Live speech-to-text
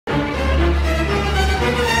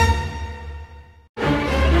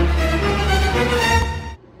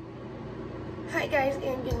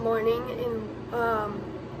morning, and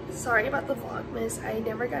sorry about the Vlogmas. I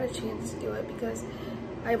never got a chance to do it because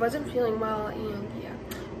I wasn't feeling well, and yeah.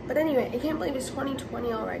 But anyway, I can't believe it's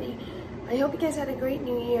 2020 already. I hope you guys had a great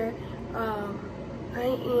new year. I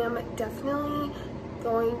am definitely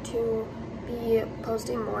going to be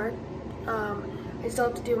posting more. I still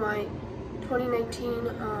have to do my 2019,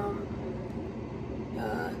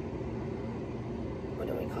 what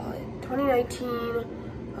do we call it? 2019,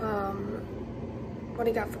 what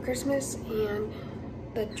I got for Christmas and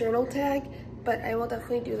the journal tag, but I will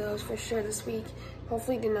definitely do those for sure this week.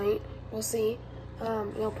 Hopefully tonight, we'll see.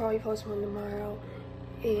 And I'll probably post one tomorrow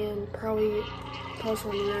and probably post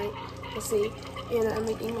one tonight. We'll see. And I'm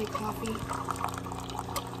making my coffee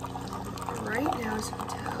right now, as you can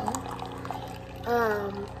tell.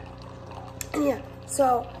 And yeah,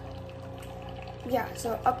 so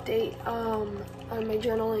update on my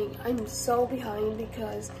journaling. I'm so behind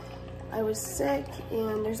because I was sick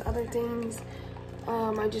and there's other things.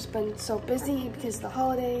 I've just been so busy because of the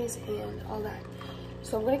holidays and all that.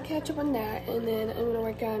 So I'm gonna catch up on that, and then I'm gonna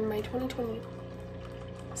work on my 2021.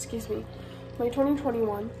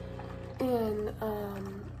 And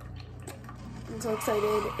I'm so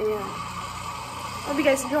excited, and hope you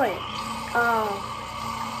guys enjoy it.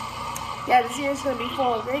 Yeah, this year is gonna be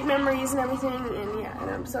full of great memories and everything, and yeah, and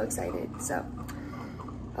I'm so excited. So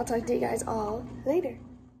I'll talk to you guys all later.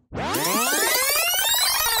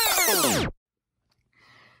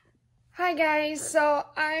 Hi guys, so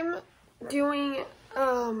I'm doing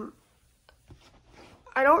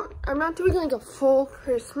I'm not doing like a full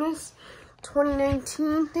Christmas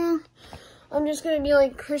 2019 thing. I'm just gonna be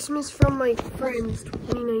like Christmas from my friends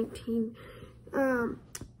 2019.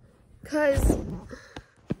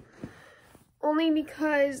 Only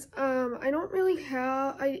because I don't really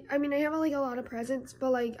have, I mean I have like a lot of presents,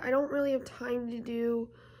 but like I don't really have time to do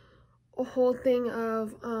a whole thing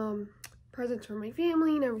of presents for my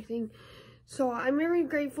family and everything. So I'm very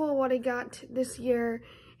grateful what I got this year,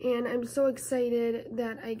 and I'm so excited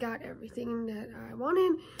that I got everything that I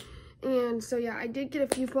wanted. And so yeah, I did get a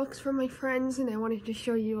few books from my friends, and I wanted to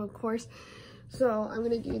show you, of course. So I'm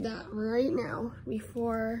gonna do that right now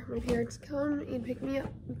before my parents come and pick me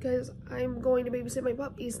up, because I'm going to babysit my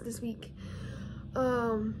puppies this week.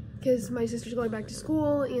 Because my sister's going back to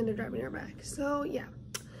school and they're driving her back. So yeah.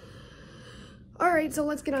 Alright, so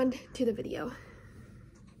let's get on to the video.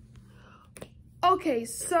 Okay,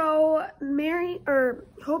 so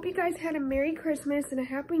hope you guys had a Merry Christmas and a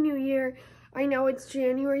Happy New Year. I know it's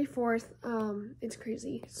January 4th, it's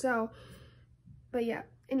crazy. So, but yeah,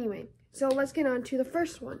 anyway, so let's get on to the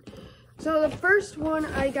first one. So the first one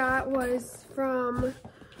I got was from,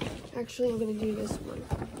 actually I'm gonna do this one,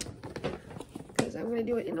 because I'm gonna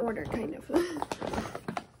do it in order, kind of.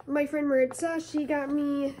 My friend Maritza, she got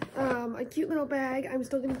me a cute little bag. I'm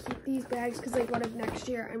still gonna keep these bags because like what if next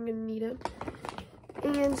year I'm gonna need them.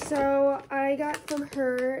 And so I got from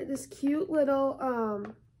her this cute little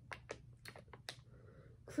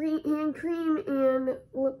hand cream and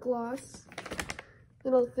lip gloss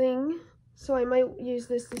little thing. So I might use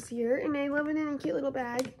this year, and I love it in a cute little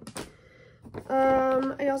bag.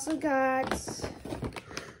 I also got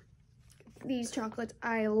these chocolates.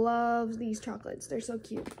 I love these chocolates. They're so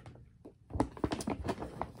cute.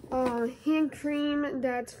 Hand cream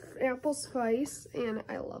that's apple spice, and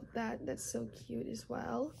I love that. That's so cute as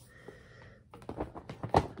well.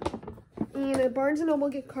 And a Barnes & Noble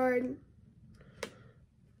gift card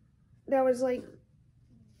that was like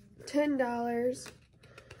 $10.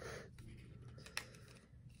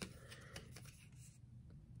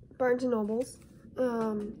 Barnes & Noble's.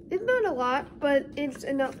 It's not a lot, but it's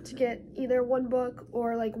enough to get either one book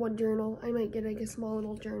or like one journal. I might get like a small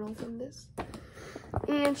little journal from this.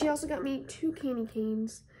 And she also got me 2 candy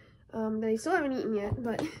canes that I still haven't eaten yet,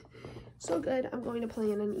 but so good. I'm going to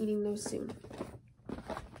plan on eating those soon.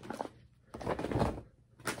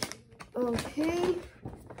 Okay.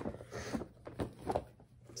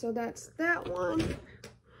 So that's that one.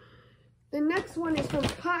 The next one is from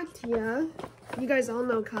Katya. You guys all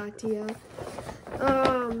know Katya.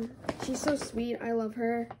 She's so sweet. I love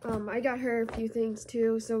her. I got her a few things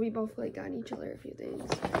too, so we both like got each other a few things.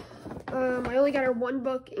 I only got her one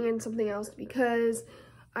book and something else because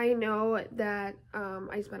I know that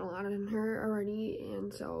I spent a lot on her already,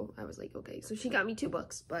 and so I was like, okay. So she got me 2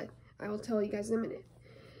 books, but I will tell you guys in a minute.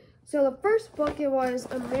 So the first book, it was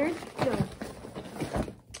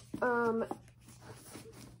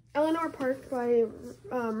Eleanor Park by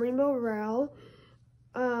Rainbow Rowell.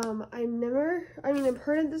 I've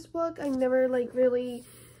heard of this book. I never like really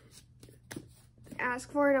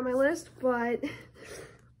asked for it on my list, but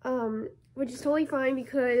which is totally fine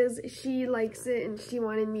because she likes it and she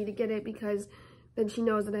wanted me to get it because then she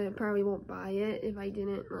knows that I probably won't buy it if I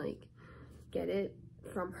didn't like get it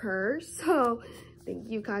from her. So thank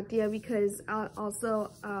you, Katya, because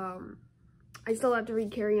also I still have to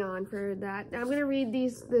read Carry On for that. I'm gonna read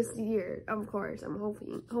these this year, of course. I'm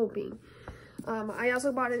hoping. I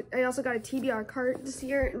also got a TBR cart this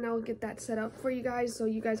year, and I'll get that set up for you guys so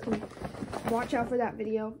you guys can watch out for that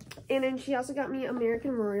video. And then she also got me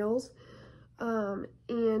American Royals.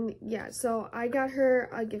 And yeah, so I got her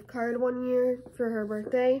a gift card one year for her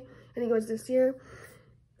birthday. I think it was this year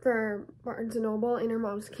for Barnes & Noble, and her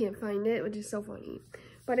mom's can't find it, which is so funny.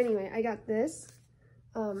 But anyway, I got this,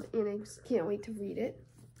 and I just can't wait to read it.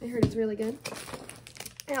 I heard it's really good.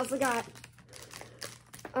 I also got,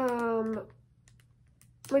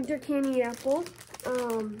 Winter Candy Apple.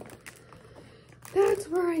 That's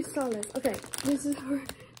where I saw this. Okay, this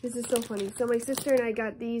is so funny. So my sister and I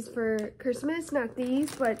got these for Christmas. Not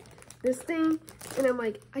these, but this thing. And I'm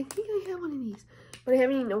like, I think I have one of these. But I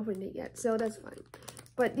haven't even opened it yet, so that's fine.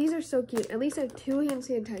 But these are so cute. At least I have 2 hand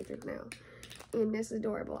sanitizers now. And this is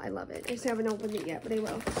adorable. I love it. I just haven't opened it yet, but I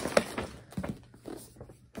will.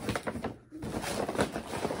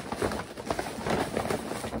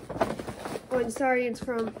 Oh, and sorry, it's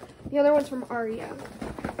from, the other one's from Aria.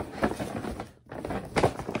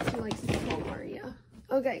 She likes to call Aria.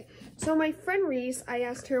 Okay, so my friend Reese,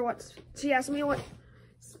 she asked me what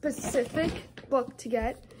specific book to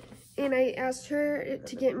get. And I asked her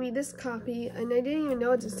to get me this copy, and I didn't even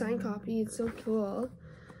know it's a signed copy. It's so cool.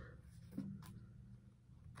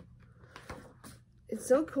 It's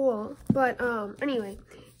so cool. But anyway,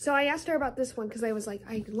 so I asked her about this one because I was like,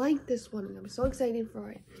 I like this one, and I'm so excited for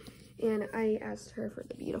it. And I asked her for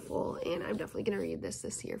the beautiful, and I'm definitely gonna read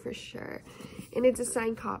this year for sure. And it's a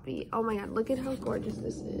signed copy. Oh my god, look at how gorgeous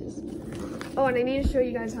this is. Oh, and I need to show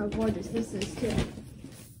you guys how gorgeous this is too.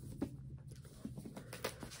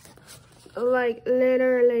 Like,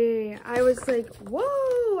 literally, I was like,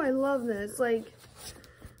 whoa, I love this. Like,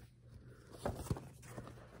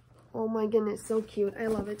 oh my goodness, so cute. I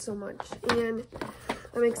love it so much. And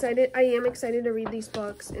I'm excited. I am excited to read these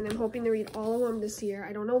books, and I'm hoping to read all of them this year.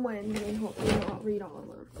 I don't know when, but I hope I'll read all of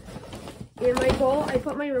them. And my goal, I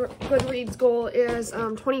put my Goodreads goal is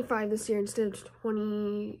 25 this year instead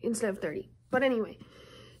of 30. But anyway,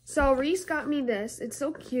 so Reese got me this. It's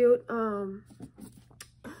so cute.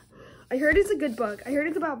 I heard it's a good book. I heard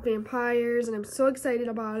it's about vampires, and I'm so excited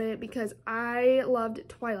about it because I loved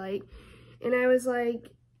Twilight. And I was like,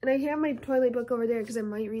 and I have my Twilight book over there because I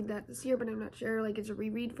might read that this year, but I'm not sure. Like, it's a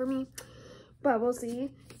reread for me. But we'll see.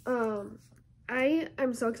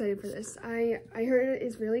 I'm so excited for this. I heard it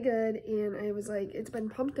is really good, and I was like, it's been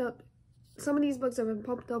pumped up. Some of these books have been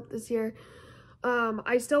pumped up this year.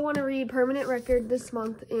 I still want to read Permanent Record this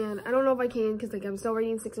month, and I don't know if I can because, like, I'm still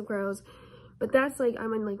reading Six of Crows. But that's, like,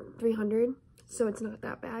 I'm in, like, 300, so it's not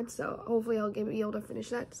that bad. So hopefully I'll be able to finish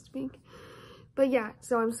that this week. But, yeah,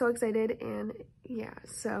 so I'm so excited, and, yeah,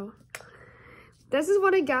 so this is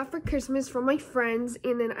what I got for Christmas from my friends.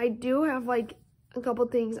 And then I do have, like, a couple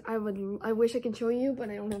things I wish I could show you,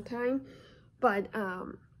 but I don't have time. But,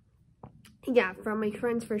 yeah, from my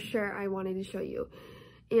friends for sure, I wanted to show you.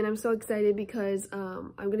 And I'm so excited because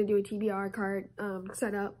I'm going to do a TBR card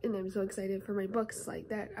setup, and I'm so excited for my books like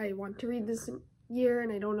that I want to read this year,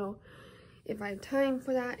 and I don't know if I have time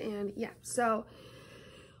for that. And yeah, so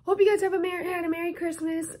hope you guys have had a Merry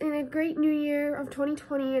Christmas and a great New Year of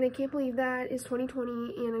 2020, and I can't believe that is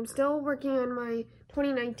 2020, and I'm still working on my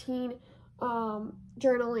 2019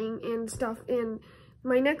 journaling and stuff, and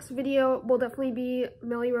my next video will definitely be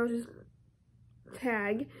Melly Rose's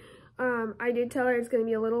tag. I did tell her it's going to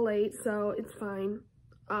be a little late, so it's fine.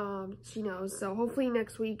 She knows. So hopefully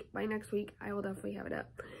by next week, I will definitely have it up.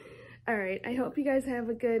 Alright, I hope you guys have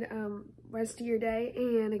a good rest of your day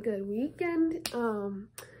and a good weekend.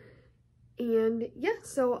 And yeah,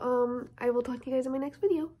 so I will talk to you guys in my next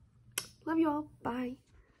video. Love you all. Bye.